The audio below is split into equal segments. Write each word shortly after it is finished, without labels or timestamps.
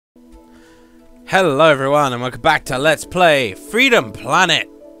Hello everyone and welcome back to Let's Play Freedom Planet.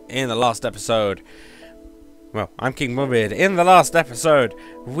 In the last episode, well, I'm KingBomBeard. In the last episode,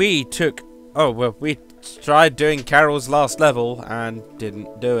 we tried doing Carol's last level and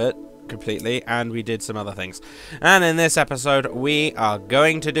didn't do it completely, and we did some other things. And in this episode, we are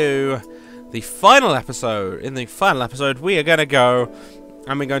going to do the final episode. In the final episode, we are going to go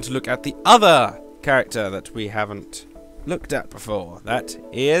and we're going to look at the other character that we haven't looked at before. That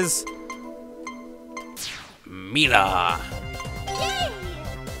is Milla.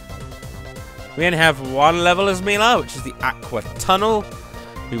 We only have one level as Milla, which is the Aqua Tunnel.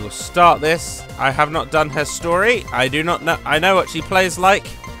 We will start this. I have not done her story. I do not know. I know what she plays like.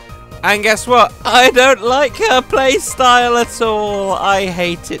 And guess what? I don't like her play style at all. I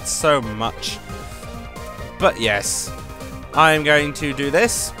hate it so much. But yes, I am going to do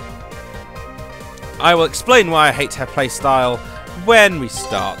this. I will explain why I hate her play style when we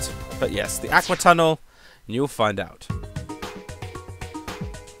start. But yes, the Aqua Tunnel. You'll find out.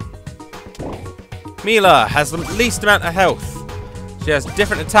 Milla has the least amount of health. She has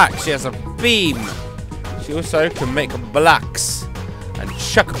different attacks. She has a beam. She also can make blocks and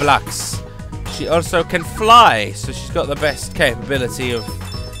chuck blocks. She also can fly, so she's got the best capability of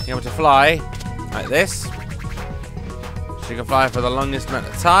being able to fly like this. She can fly for the longest amount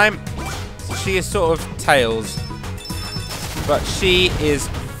of time. So she is sort of Tails, but she is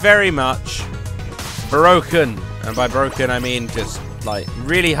very much broken, and by broken I mean just like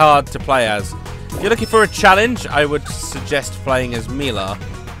really hard to play as. If you're looking for a challenge, I would suggest playing as Milla,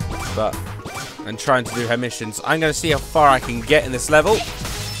 and trying to do her missions. I'm going to see how far I can get in this level,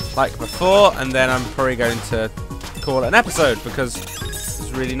 like before, and then I'm probably going to call it an episode because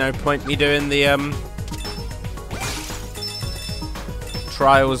there's really no point me doing the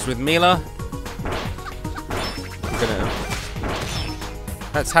trials with Milla.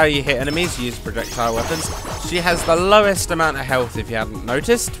 That's how you hit enemies, use projectile weapons. She has the lowest amount of health, if you hadn't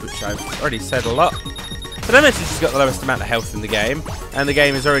noticed, which I've already said a lot. But I mentioned she's got the lowest amount of health in the game, and the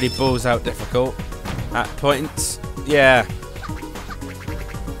game is already balls out difficult at points. Yeah.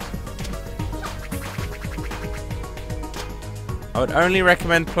 I would only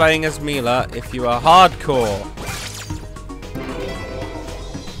recommend playing as Milla if you are hardcore.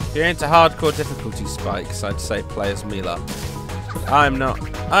 If you're into hardcore difficulty spikes, I'd say play as Milla. I'm not.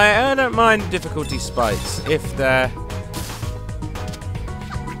 I don't mind difficulty spikes if they're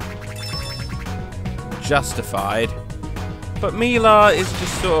justified. But Milla is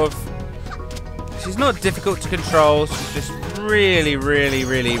just sort of... She's not difficult to control. She's just really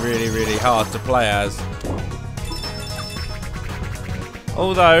hard to play as.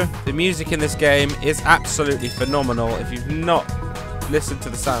 Although, the music in this game is absolutely phenomenal. If you've not listened to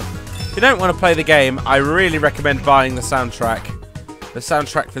the sound... If you don't want to play the game, I really recommend buying the soundtrack. The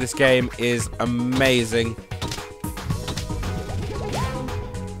soundtrack for this game is amazing.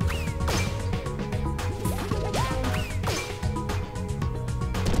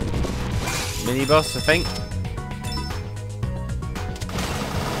 Mini boss, I think.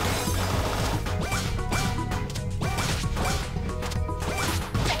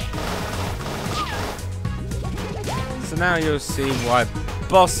 So now you'll see why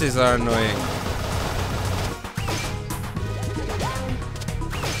bosses are annoying.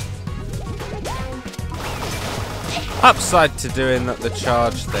 Upside to doing the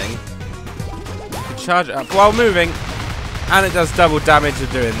charge thing. You can charge it up while moving, and it does double damage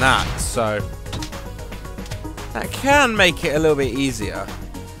of doing that, so that can make it a little bit easier.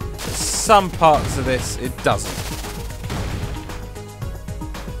 But some parts of this, it doesn't.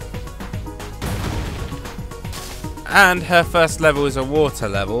 And her first level is a water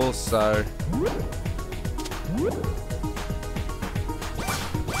level, so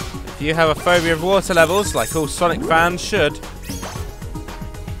if you have a phobia of water levels, like all Sonic fans should,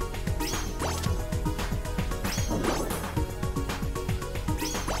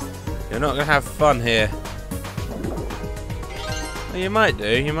 you're not going to have fun here. Well, you might do.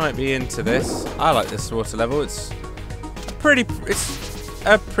 You might be into this. I like this water level. It's a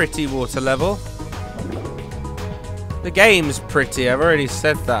pretty water level. The game's pretty. I've already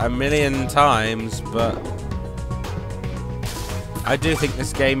said that a million times, but I do think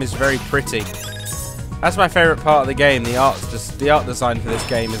this game is very pretty. That's my favourite part of the game. The art design for this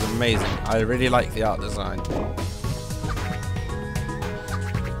game is amazing. I really like the art design.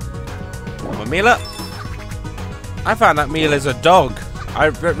 Come on, Milla. I found that Milla's a dog.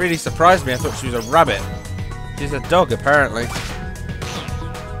 It really surprised me. I thought she was a rabbit. She's a dog, apparently.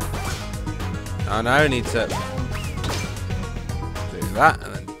 I now need to do that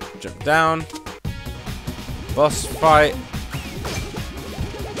and then jump down. Boss fight.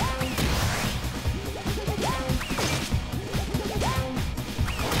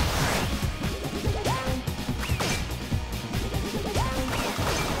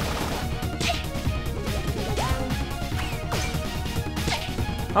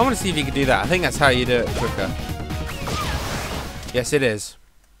 I want to see if you can do that. I think that's how you do it quicker. Yes, it is.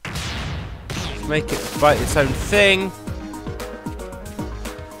 Let's make it fight its own thing.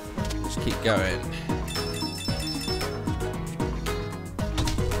 Just keep going.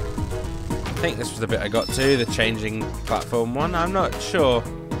 I think this was the bit I got to, the changing platform one. I'm not sure.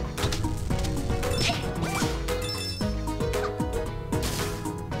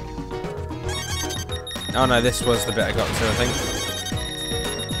 Oh no, this was the bit I got to, I think.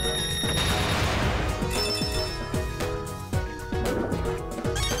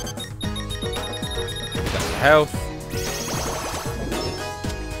 Health.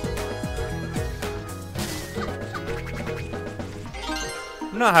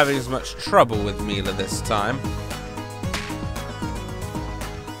 I'm not having as much trouble with Milla this time.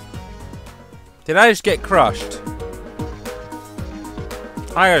 Did I just get crushed?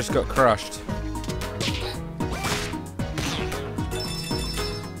 I just got crushed.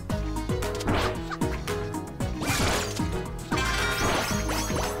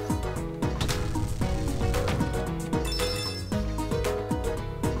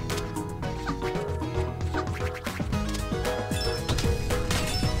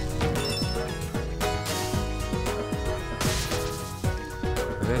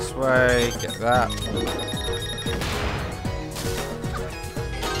 This way, get that.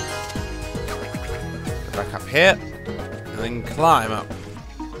 Go back up here, and then climb up.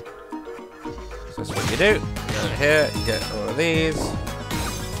 So that's what you do. Go here, get all of these.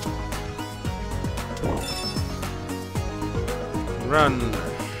 Run.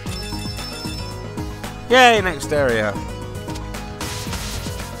 Yay, next area.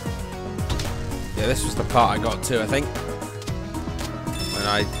 Yeah, this was the part I got to, I think. When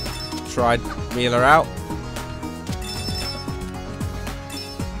I tried Milla out.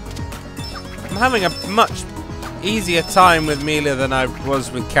 I'm having a much easier time with Milla than I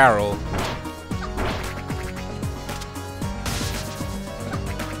was with Carol.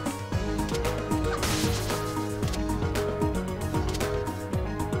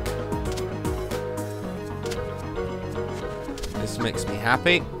 This makes me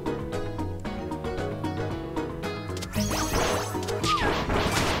happy.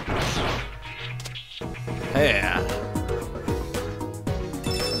 Yeah.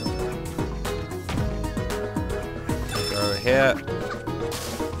 Go here.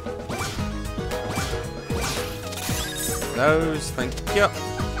 Those, thank you.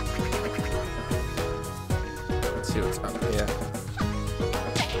 Let's see what's up here.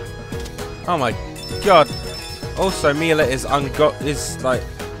 Oh my god. Also, Milla is like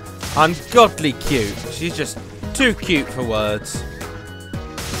ungodly cute. She's just too cute for words.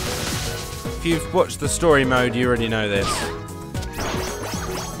 If you've watched the story mode, you already know this.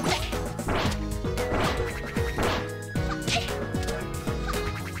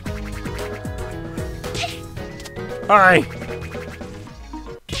 Alright.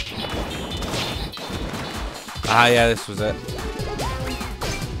 Ah, yeah, this was it.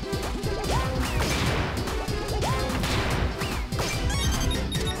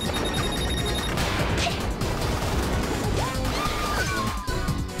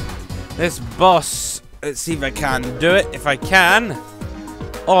 This boss, let's see if I can do it. If I can,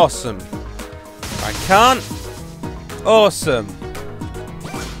 awesome. If I can't, awesome.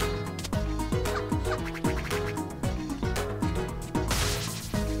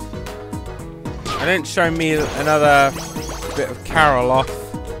 I didn't show me another bit of Carol off.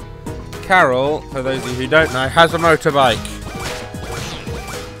 Carol, for those of you who don't know, has a motorbike.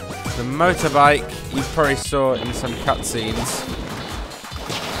 The motorbike you probably saw in some cutscenes.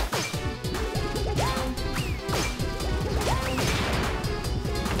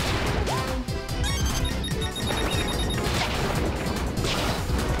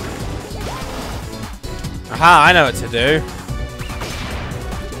 Aha, I know what to do.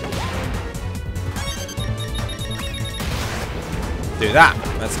 Do that.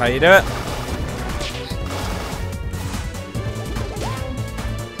 That's how you do it.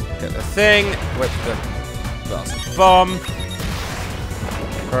 Get the thing, whip the blast bomb,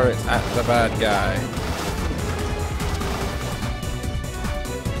 throw it at the bad guy.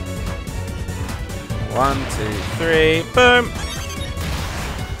 One, two, three, boom!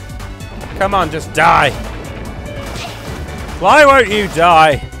 Come on, just die! Why won't you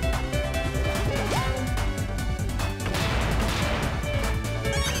die?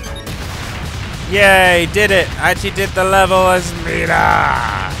 Yay, did it! I actually did the level as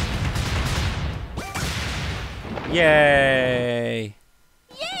Milla! Yay!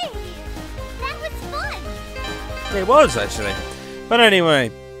 Yay! That was fun! It was, actually. But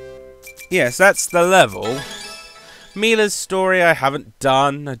anyway, yes, that's the level. Milla's story I haven't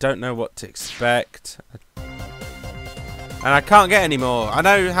done. I don't know what to expect. And I can't get any more. I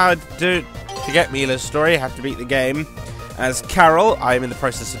know how to get Milla's story. I have to beat the game as Carol. I'm in the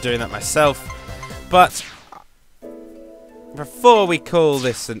process of doing that myself. But before we call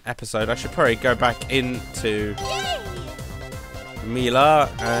this an episode, I should probably go back into Milla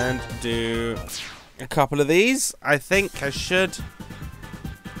and do a couple of these. I think I should.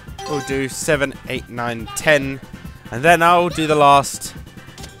 We'll do 7, 8, 9, 10. And then I'll do the last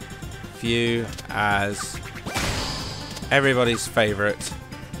few as everybody's favourite,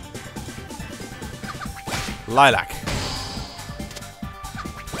 Lilac.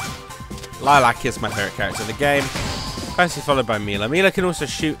 Lilac is my favourite character in the game, closely followed by Milla. Milla can also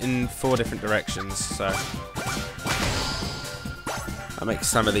shoot in 4 different directions, so that makes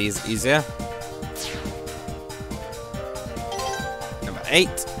some of these easier. Number 8.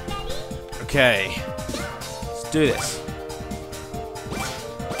 Okay, let's do this.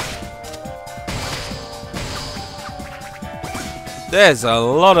 There's a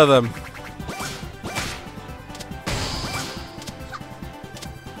lot of them.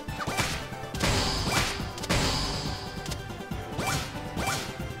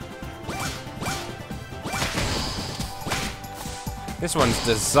 This one's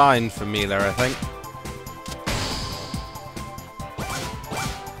designed for Milla, I think.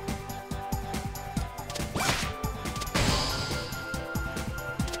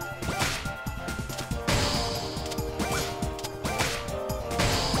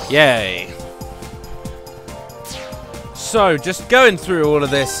 Yay. So, just going through all of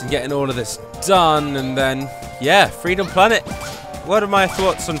this and getting all of this done, and then, yeah, Freedom Planet. What are my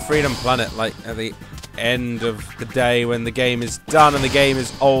thoughts on Freedom Planet, like, at the end of the day when the game is done and the game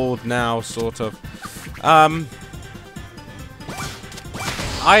is old now, sort of?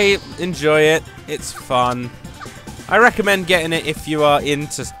 I enjoy it. It's fun. I recommend getting it if you are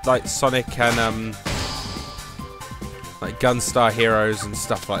into, like, Sonic and, like Gunstar Heroes and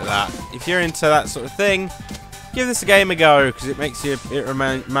stuff like that. If you're into that sort of thing, give this a game a go, because it makes you, it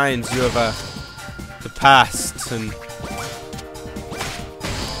reminds you of the past, and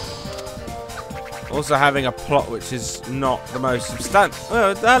also having a plot which is not the most substantial.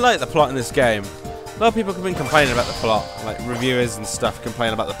 Well, I like the plot in this game. A lot of people have been complaining about the plot, like reviewers and stuff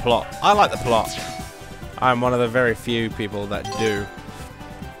complain about the plot. I like the plot. I'm one of the very few people that do.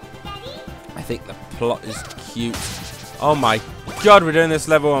 I think the plot is cute. Oh my god, we're doing this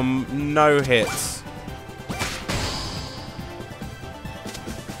level on no hits.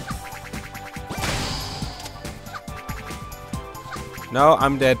 No,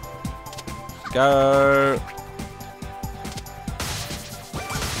 I'm dead. Go.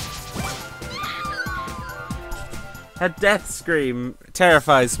 Her death scream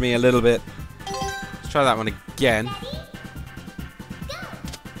terrifies me a little bit. Let's try that one again.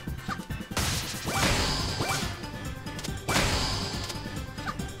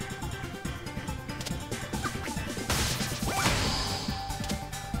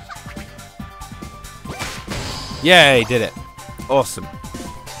 Yay, did it. Awesome.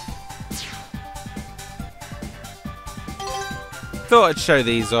 Thought I'd show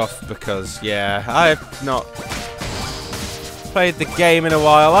these off because, yeah, I've not played the game in a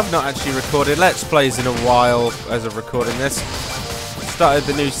while. I've not actually recorded Let's Plays in a while as of recording this. Started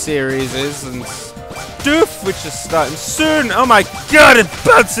the new series and Doof, which is starting soon. Oh my god, it's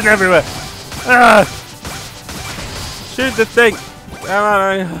bouncing everywhere. Ah! Shoot the thing. Come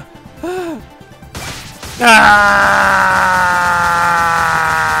on. Ah!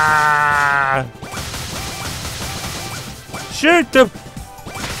 Shoot them!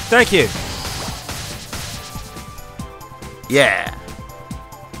 Thank you. Yeah.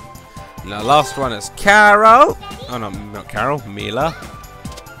 Now, last one is Carol. Oh no, not Carol. Milla.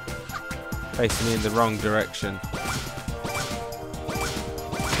 Facing me in the wrong direction.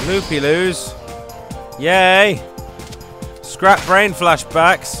 Loopy-loos. Yay! Scrap brain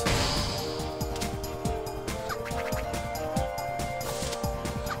flashbacks.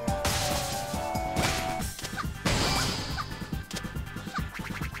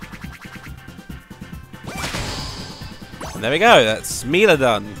 And there we go, that's Milla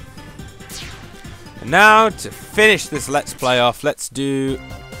done. And now, to finish this Let's Play off, let's do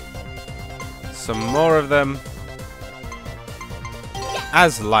some more of them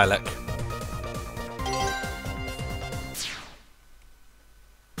as Lilac.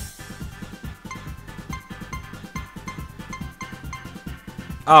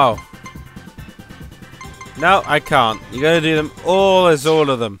 Oh. No, I can't. You gotta do them all as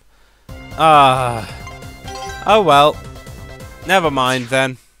all of them. Ah. Oh well. Never mind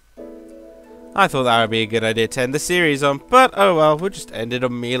then. I thought that would be a good idea to end the series on, but oh well, we'll just end it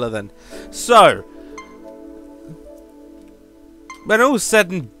on Milla then. So, when all's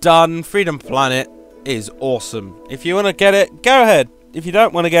said and done, Freedom Planet is awesome. If you want to get it, go ahead. If you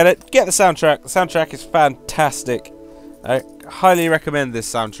don't want to get it, get the soundtrack. The soundtrack is fantastic. I highly recommend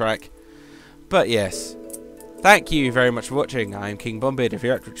this soundtrack. But yes, thank you very much for watching. I am KingBomBeard. If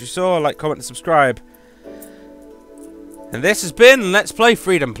you liked what you saw, like, comment and subscribe. And this has been Let's Play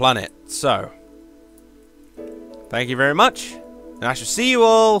Freedom Planet. So, thank you very much, and I shall see you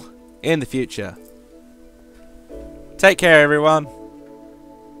all in the future. Take care, everyone.